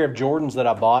first pair of Jordans that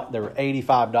I bought, they were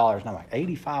 $85. And I'm like,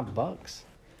 $85?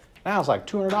 Now it's like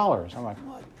 $200. I'm like,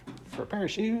 what? For a pair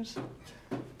of shoes?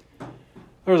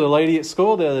 There was a lady at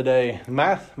school the other day,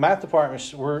 math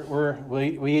department.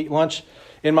 We eat lunch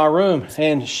in my room,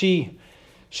 and she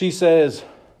says,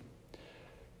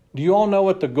 "Do you all know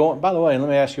what the going?" By the way, let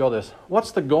me ask you all this: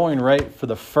 what's the going rate for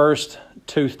the first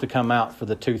tooth to come out for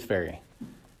the tooth fairy? Do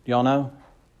y'all know?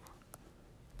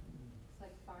 It's like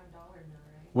 $5 now, right?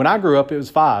 When I grew up, it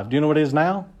was $5. Do you know what it is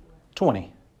now? $20.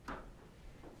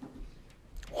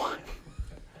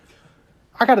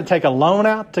 I got to take a loan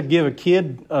out to give a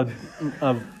kid a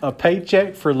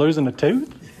paycheck for losing a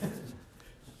tooth?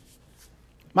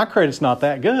 My credit's not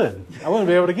that good. I wouldn't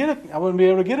be able to get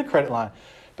a credit line.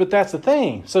 But that's the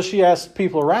thing. So she asked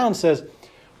people around, says,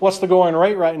 "What's the going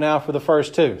rate right now for the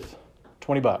first tooth?"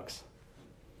 $20.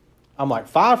 I'm like,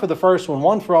 $5 for the first one,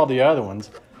 $1 for all the other ones.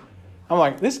 I'm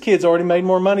like, this kid's already made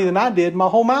more money than I did, my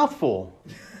whole mouthful.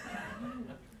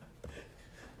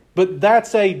 But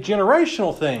that's a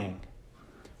generational thing.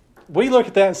 We look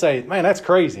at that and say, man, that's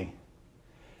crazy.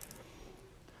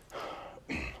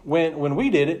 When we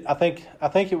did it, I think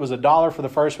it was $1 for the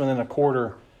first one and a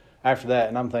quarter after that.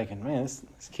 And I'm thinking, man, this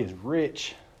kid's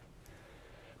rich.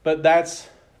 But that's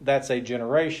a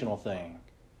generational thing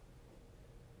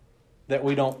that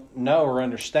we don't know or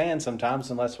understand sometimes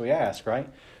unless we ask, right?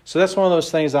 So that's one of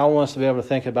those things I want us to be able to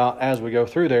think about as we go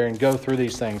through there and go through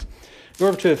these things. Go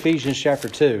over to Ephesians chapter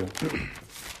 2.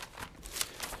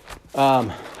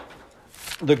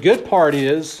 The good part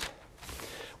is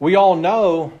we all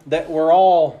know that we're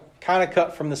all kind of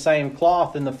cut from the same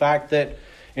cloth in the fact that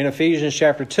in Ephesians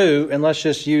chapter 2, and let's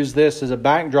just use this as a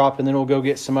backdrop and then we'll go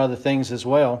get some other things as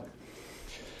well.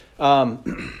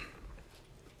 In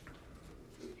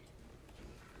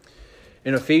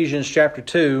Ephesians chapter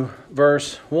 2,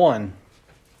 verse 1.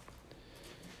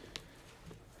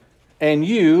 And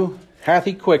you hath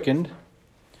he quickened,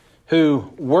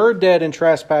 who were dead in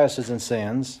trespasses and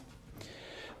sins,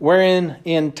 wherein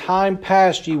in time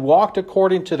past ye walked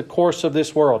according to the course of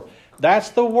this world.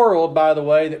 That's the world, by the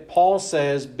way, that Paul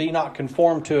says, be not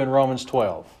conformed to in Romans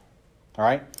 12. All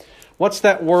right? What's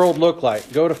that world look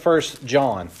like? Go to 1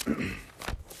 John.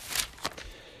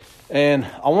 And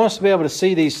I want us to be able to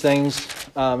see these things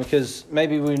because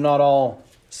maybe we've not all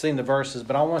seen the verses,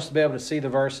 but I want us to be able to see the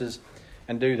verses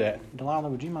and do that. Delilah,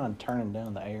 would you mind turning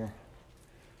down the air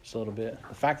just a little bit?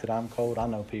 The fact that I'm cold, I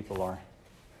know people are.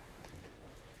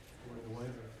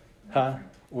 Huh?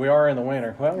 We are in the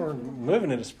winter. Well, we're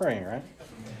moving into spring, right?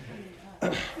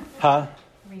 Huh?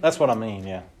 That's what I mean,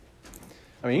 yeah.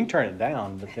 I mean, you can turn it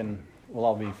down, but then we'll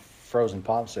all be frozen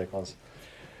popsicles.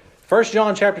 1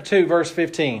 John chapter 2, verse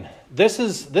 15. This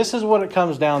is what it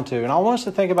comes down to. And I want us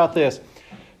to think about this.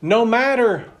 No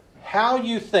matter how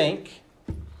you think,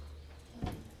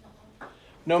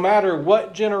 no matter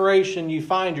what generation you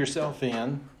find yourself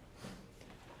in,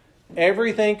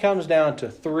 everything comes down to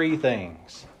three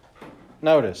things.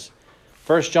 Notice,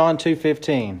 1 John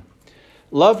 2:15.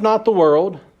 Love not the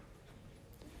world,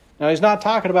 Now, he's not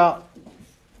talking about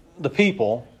the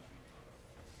people.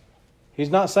 He's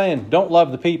not saying don't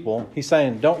love the people. He's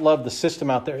saying don't love the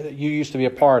system out there that you used to be a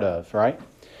part of, right?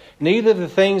 Neither the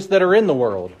things that are in the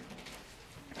world.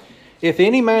 If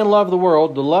any man love the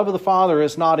world, the love of the Father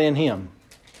is not in him.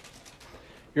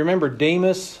 You remember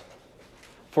Demas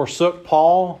forsook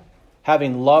Paul,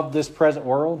 having loved this present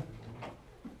world?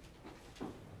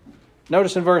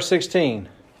 Notice in verse 16.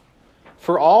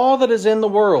 For all that is in the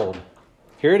world,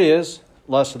 here it is,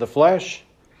 lust of the flesh,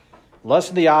 lust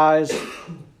of the eyes,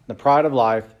 the pride of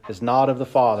life is not of the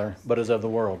Father, but is of the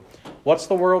world. What's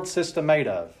the world system made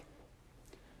of?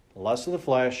 Lust of the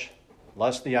flesh,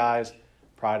 lust of the eyes,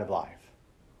 pride of life.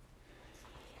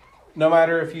 No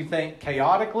matter if you think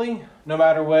chaotically, no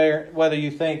matter whether you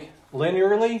think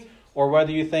linearly, or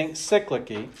whether you think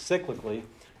cyclically,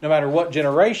 no matter what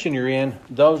generation you're in,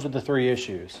 those are the three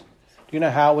issues. Do you know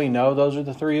how we know those are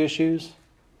the three issues?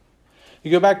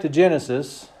 You go back to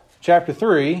Genesis chapter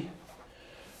 3.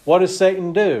 What does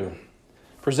Satan do?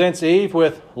 Presents Eve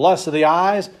with lust of the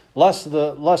eyes, lust of the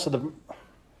eyes, lust of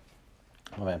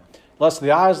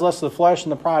the flesh,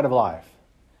 and the pride of life.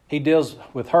 He deals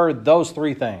with her those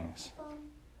three things.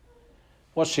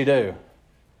 What's she do?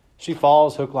 She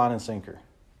falls hook, line, and sinker.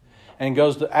 And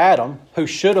goes to Adam, who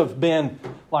should have been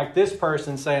like this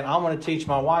person saying, I'm going to teach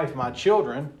my wife, my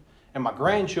children, and my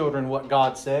grandchildren what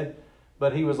God said.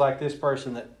 But he was like this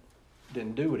person that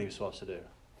didn't do what he was supposed to do.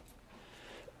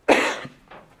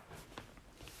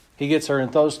 He gets her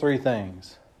in those three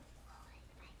things.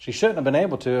 She shouldn't have been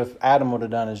able to if Adam would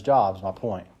have done his job, is my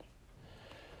point.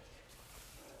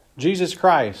 Jesus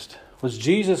Christ. Was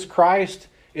Jesus Christ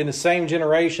in the same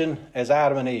generation as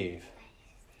Adam and Eve?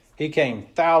 He came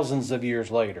thousands of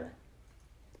years later.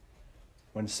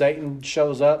 When Satan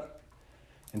shows up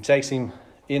and takes him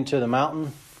into the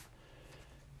mountain,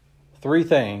 three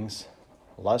things: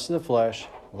 lust of the flesh,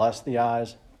 lust of the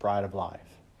eyes, pride of life.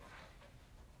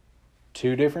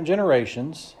 Two different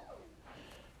generations,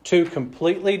 two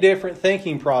completely different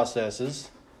thinking processes,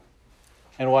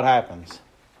 and what happens?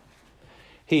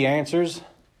 He answers,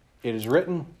 it is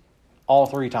written, all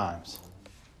three times.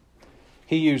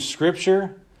 He used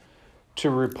Scripture to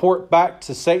report back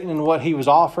to Satan and what he was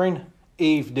offering.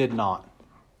 Eve did not.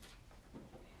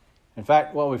 In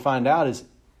fact, what we find out is,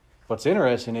 what's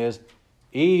interesting is,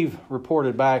 Eve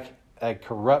reported back a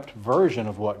corrupt version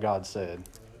of what God said.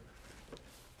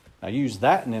 Now use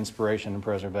that in inspiration and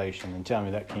preservation and tell me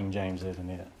that King James isn't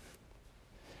it.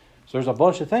 So there's a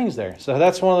bunch of things there. So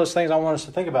that's one of those things I want us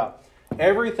to think about.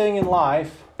 Everything in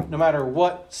life, no matter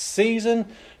what season,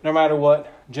 no matter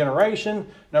what generation,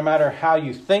 no matter how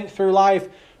you think through life,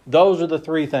 those are the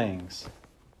three things.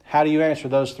 How do you answer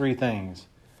those three things?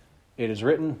 It is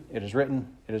written, it is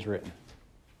written, it is written.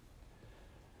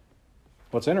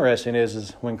 What's interesting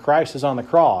is when Christ is on the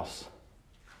cross,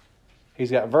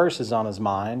 he's got verses on his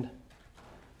mind,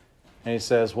 and he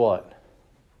says what?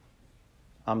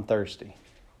 I'm thirsty.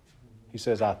 He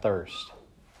says, I thirst.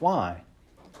 Why?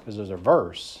 Because there's a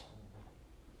verse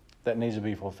that needs to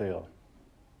be fulfilled.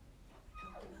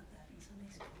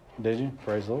 Did you?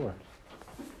 Praise the Lord.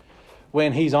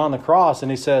 When he's on the cross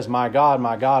and he says, my God,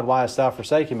 why hast thou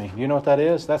forsaken me? You know what that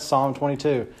is? That's Psalm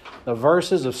 22. The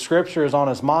verses of Scripture is on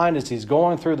his mind as he's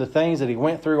going through the things that he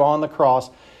went through on the cross.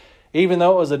 Even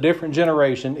though it was a different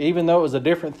generation, even though it was a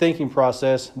different thinking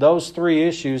process, those three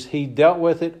issues, he dealt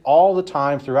with it all the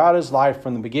time throughout his life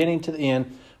from the beginning to the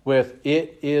end with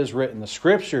it is written. The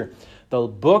Scripture, the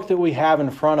book that we have in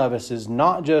front of us, is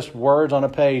not just words on a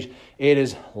page. It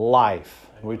is life.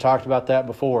 We talked about that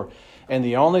before. And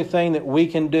the only thing that we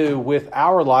can do with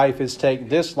our life is take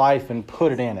this life and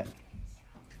put it in it.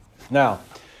 Now,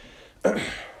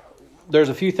 there's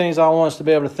a few things I want us to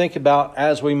be able to think about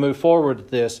as we move forward with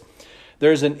this.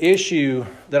 There's an issue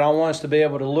that I want us to be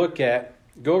able to look at.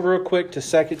 Go real quick to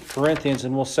 2 Corinthians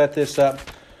and we'll set this up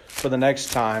for the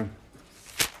next time.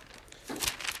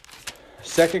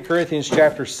 2 Corinthians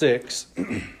chapter 6,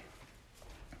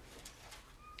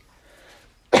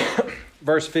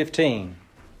 verse 15.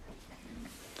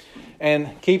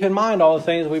 And keep in mind all the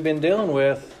things we've been dealing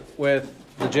with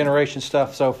the generation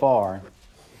stuff so far.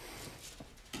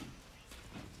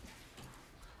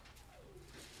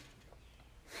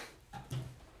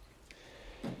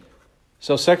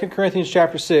 So 2 Corinthians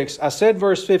chapter 6, I said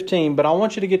verse 15, but I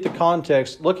want you to get the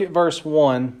context. Look at verse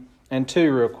 1 and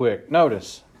 2 real quick.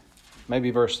 Notice, maybe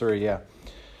verse 3, yeah.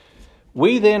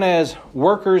 We then as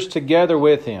workers together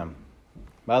with him.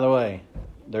 By the way,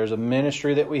 there's a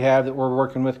ministry that we have that we're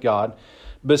working with God.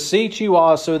 Beseech you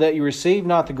also that you receive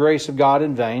not the grace of God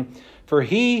in vain. For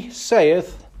he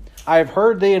saith, I have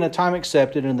heard thee in a time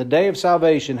accepted, and in the day of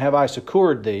salvation have I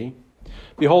succored thee.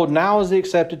 Behold, now is the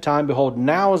accepted time. Behold,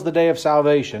 now is the day of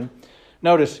salvation.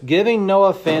 Notice, giving no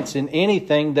offense in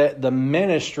anything, that the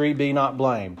ministry be not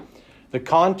blamed. The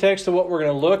context of what we're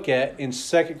going to look at in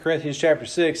 2 Corinthians chapter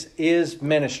 6 is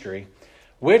ministry,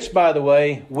 which, by the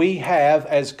way, we have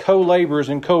as co-laborers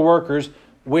and co-workers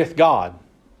with God.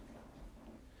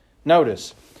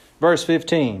 Notice, verse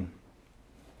 15.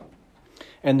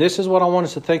 And this is what I want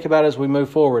us to think about as we move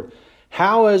forward.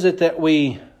 How is it that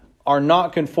we are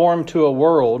not conformed to a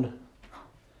world?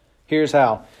 Here's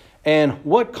how. And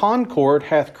what concord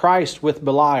hath Christ with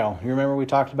Belial? You remember we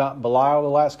talked about Belial the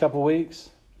last couple of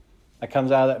weeks? That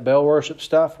comes out of that Baal worship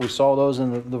stuff. We saw those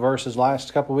in the verses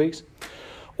last couple of weeks.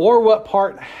 Or what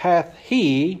part hath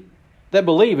he that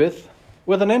believeth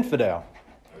with an infidel?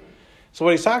 So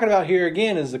what he's talking about here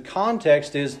again is the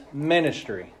context is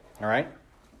ministry. All right?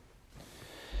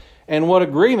 And what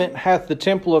agreement hath the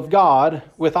temple of God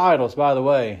with idols? By the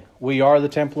way, we are the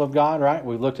temple of God, right?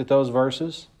 We've looked at those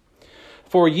verses.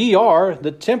 For ye are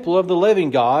the temple of the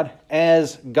living God,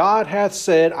 as God hath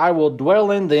said, I will dwell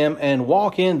in them and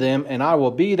walk in them, and I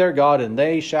will be their God, and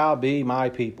they shall be my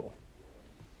people.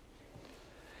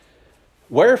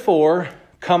 Wherefore,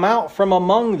 come out from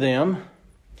among them,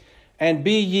 and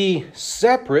be ye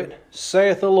separate,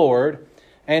 saith the Lord,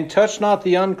 and touch not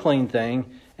the unclean thing,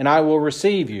 and I will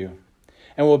receive you,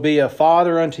 and will be a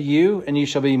father unto you, and ye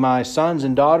shall be my sons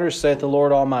and daughters, saith the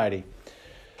Lord Almighty.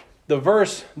 The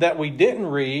verse that we didn't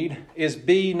read is,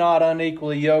 be not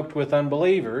unequally yoked with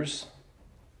unbelievers.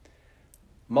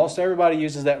 Most everybody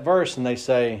uses that verse and they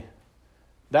say,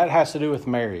 that has to do with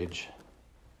marriage.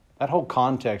 That whole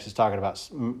context is talking about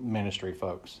ministry,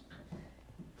 folks.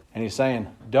 And he's saying,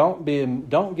 don't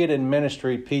get in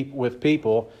ministry with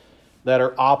people that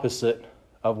are opposite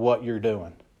of what you're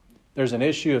doing. There's an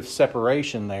issue of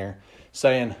separation there,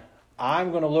 saying,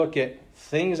 I'm going to look at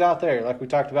things out there, like we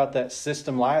talked about that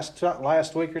system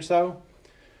last week or so.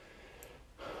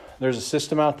 There's a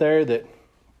system out there that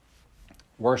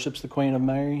worships the Queen of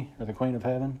Mary or the Queen of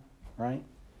Heaven, right?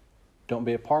 Don't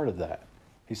be a part of that.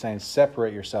 He's saying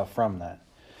separate yourself from that.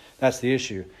 That's the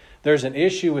issue. There's an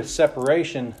issue with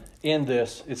separation in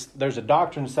this. There's a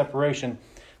doctrine of separation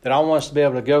that I want us to be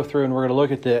able to go through, and we're going to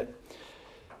look at that.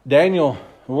 Daniel,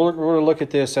 we're going to look at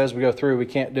this as we go through. We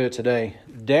can't do it today.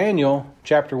 Daniel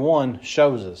chapter 1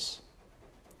 shows us.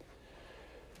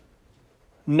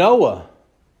 Noah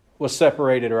was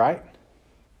separated, right?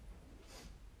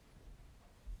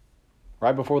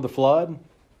 Right before the flood.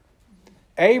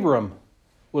 Abram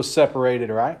was separated,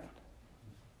 right?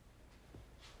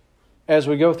 As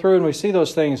we go through and we see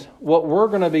those things, what we're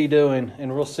going to be doing,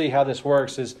 and we'll see how this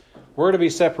works, is we're to be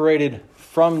separated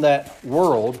from that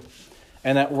world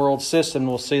and that world system.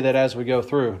 We'll see that as we go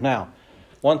through. Now,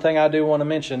 one thing I do want to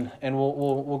mention, and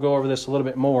we'll go over this a little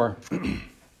bit more,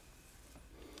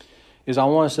 is I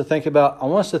want us to think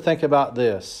about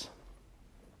this.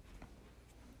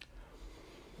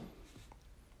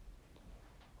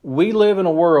 We live in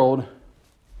a world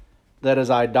that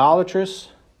is idolatrous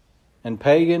and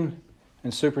pagan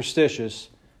and superstitious,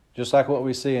 just like what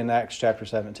we see in Acts chapter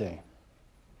 17.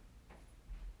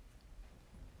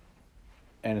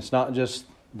 And it's not just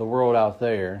the world out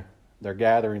there. They're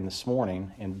gathering this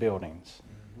morning in buildings.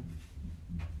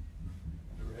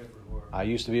 I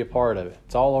used to be a part of it.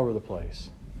 It's all over the place.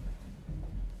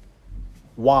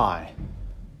 Why?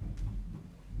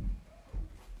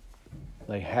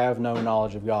 They have no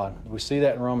knowledge of God. We see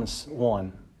that in Romans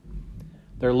 1.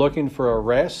 They're looking for a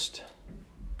rest.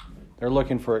 They're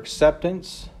looking for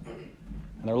acceptance.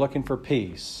 And they're looking for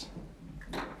peace.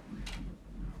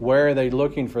 Where are they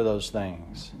looking for those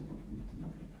things?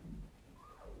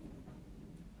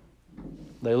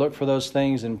 They look for those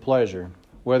things in pleasure,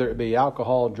 whether it be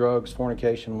alcohol, drugs,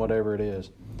 fornication, whatever it is.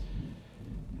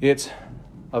 It's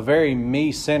a very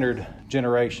me-centered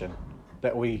generation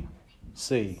that we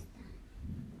see.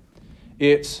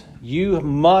 It's you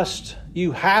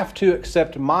have to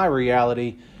accept my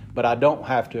reality, but I don't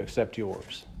have to accept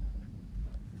yours.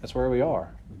 That's where we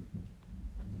are.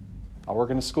 I work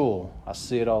in a school. I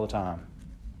see it all the time.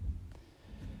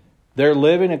 They're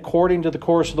living according to the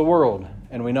course of the world.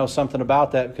 And we know something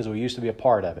about that because we used to be a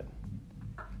part of it.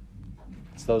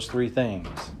 It's those three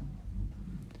things.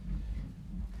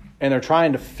 And they're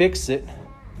trying to fix it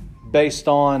based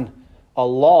on a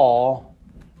law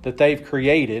that they've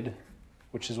created,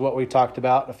 which is what we talked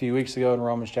about a few weeks ago in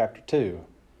Romans chapter 2.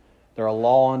 They're a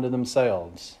law unto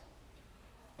themselves.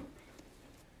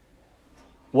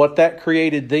 What that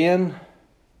created then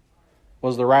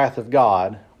was the wrath of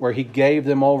God, where He gave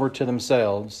them over to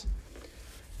themselves.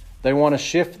 They want to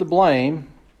shift the blame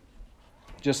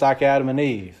just like Adam and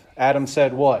Eve. Adam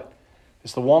said what?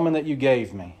 It's the woman that you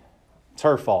gave me. It's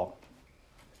her fault.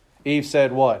 Eve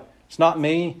said what? It's not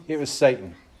me, it was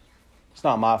Satan. It's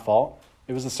not my fault.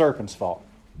 It was the serpent's fault.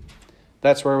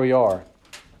 That's where we are.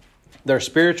 They're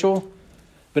spiritual,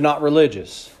 but not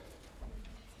religious.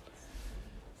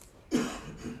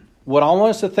 What I want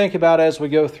us to think about as we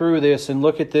go through this and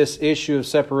look at this issue of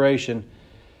separation,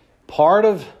 part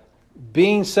of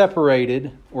being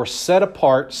separated or set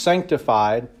apart,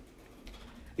 sanctified,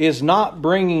 is not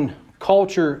bringing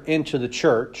culture into the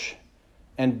church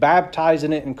and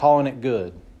baptizing it and calling it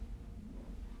good.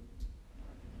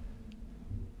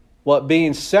 What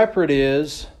being separate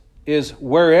is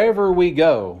wherever we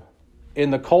go in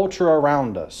the culture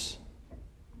around us,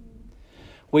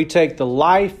 we take the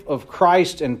life of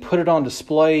Christ and put it on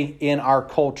display in our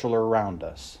culture around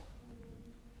us.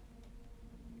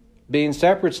 Being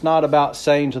separate's not about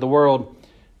saying to the world,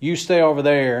 you stay over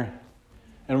there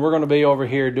and we're going to be over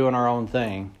here doing our own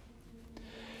thing.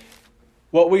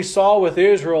 What we saw with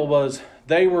Israel was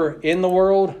they were in the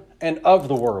world and of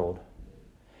the world.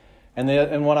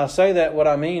 And when I say that, what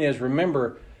I mean is,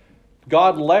 remember,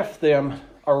 God left them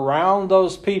around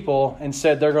those people and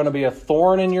said they're going to be a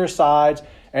thorn in your sides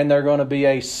and they're going to be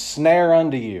a snare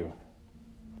unto you.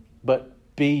 But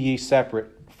be ye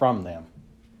separate from them.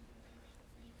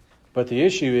 But the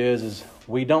issue is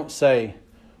we don't say,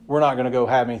 we're not going to go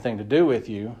have anything to do with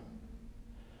you.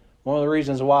 One of the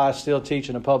reasons why I still teach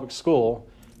in a public school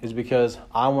is because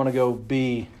I want to go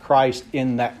be Christ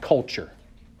in that culture.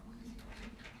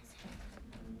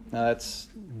 Now that's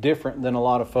different than a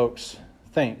lot of folks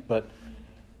think, but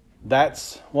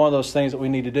that's one of those things that we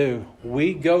need to do.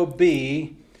 We go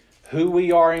be who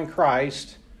we are in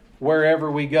Christ wherever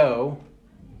we go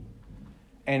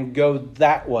and go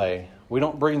that way. We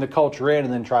don't bring the culture in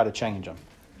and then try to change them.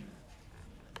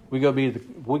 We go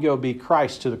be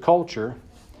Christ to the culture,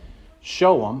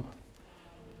 show them.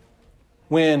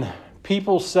 When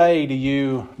people say to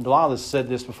you, Delilah said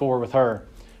this before with her,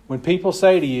 when people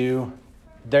say to you,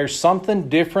 there's something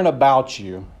different about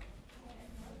you,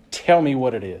 tell me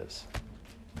what it is.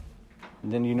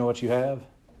 And then you know what you have?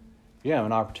 You have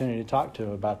an opportunity to talk to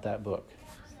them about that book.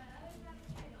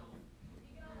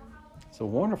 It's a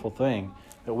wonderful thing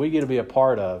that we get to be a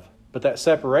part of. But that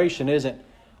separation isn't,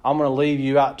 I'm going to leave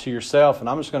you out to yourself and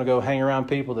I'm just going to go hang around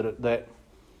people that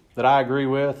I agree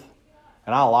with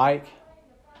and I like.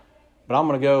 But I'm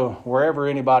going to go wherever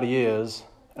anybody is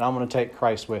and I'm going to take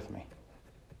Christ with me.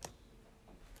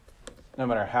 No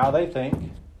matter how they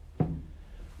think,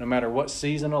 no matter what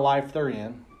season of life they're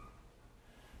in,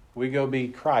 we go be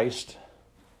Christ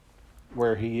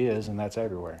where He is, and that's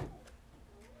everywhere.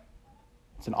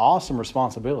 It's an awesome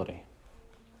responsibility.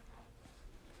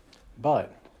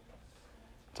 But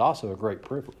it's also a great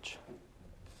privilege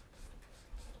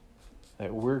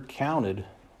that we're counted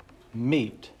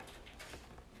meet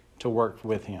to work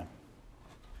with Him.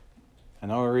 And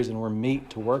the only reason we're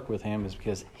meet to work with Him is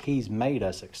because He's made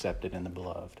us accepted in the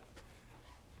beloved.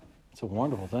 It's a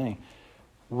wonderful thing.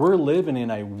 We're living in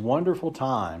a wonderful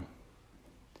time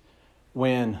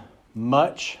when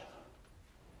much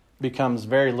becomes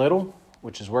very little,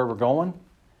 which is where we're going.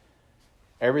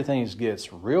 Everything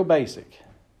gets real basic.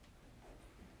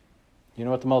 You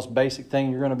know what the most basic thing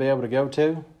you're going to be able to go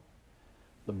to?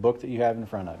 The book that you have in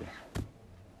front of you.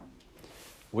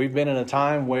 We've been in a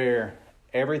time where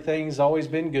everything's always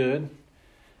been good,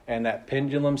 and that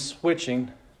pendulum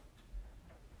switching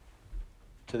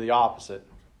to the opposite.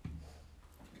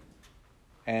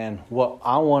 And what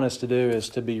I want us to do is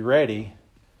to be ready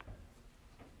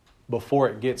before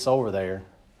it gets over there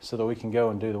so that we can go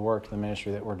and do the work of the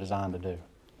ministry that we're designed to do.